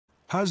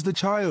Has the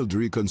child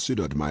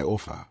reconsidered my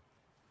offer?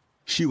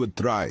 She would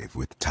thrive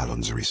with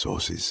Talon's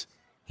resources.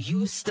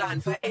 You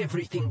stand for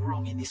everything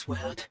wrong in this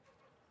world.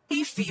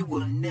 Ify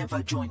will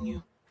never join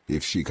you.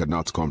 If she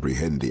cannot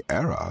comprehend the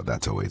error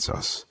that awaits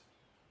us,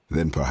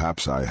 then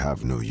perhaps I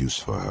have no use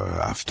for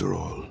her after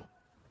all.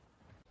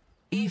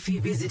 Ify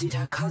visited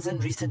her cousin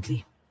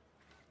recently.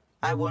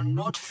 I will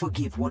not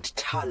forgive what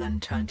Talon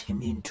turned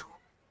him into.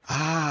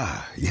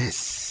 Ah,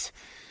 yes.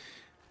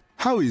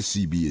 How is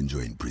CB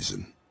enjoying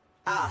prison?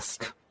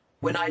 Ask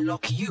when I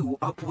lock you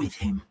up with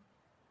him.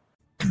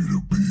 Get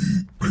a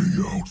big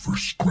payout for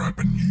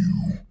scrapping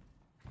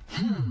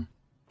you.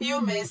 You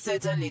may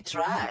certainly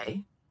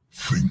try.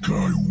 Think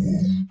I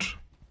won't?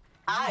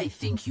 I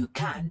think you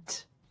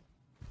can't.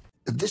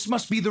 This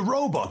must be the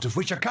robot of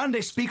which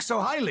Akande speaks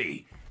so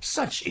highly.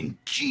 Such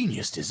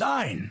ingenious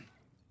design.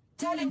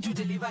 Tell him to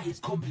deliver his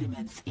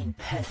compliments in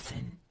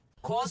person.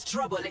 Cause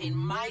trouble in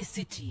my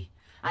city,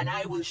 and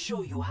I will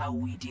show you how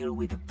we deal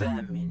with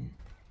vermin.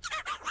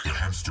 The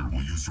hamster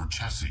will use your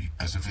chassis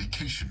as a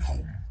vacation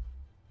home.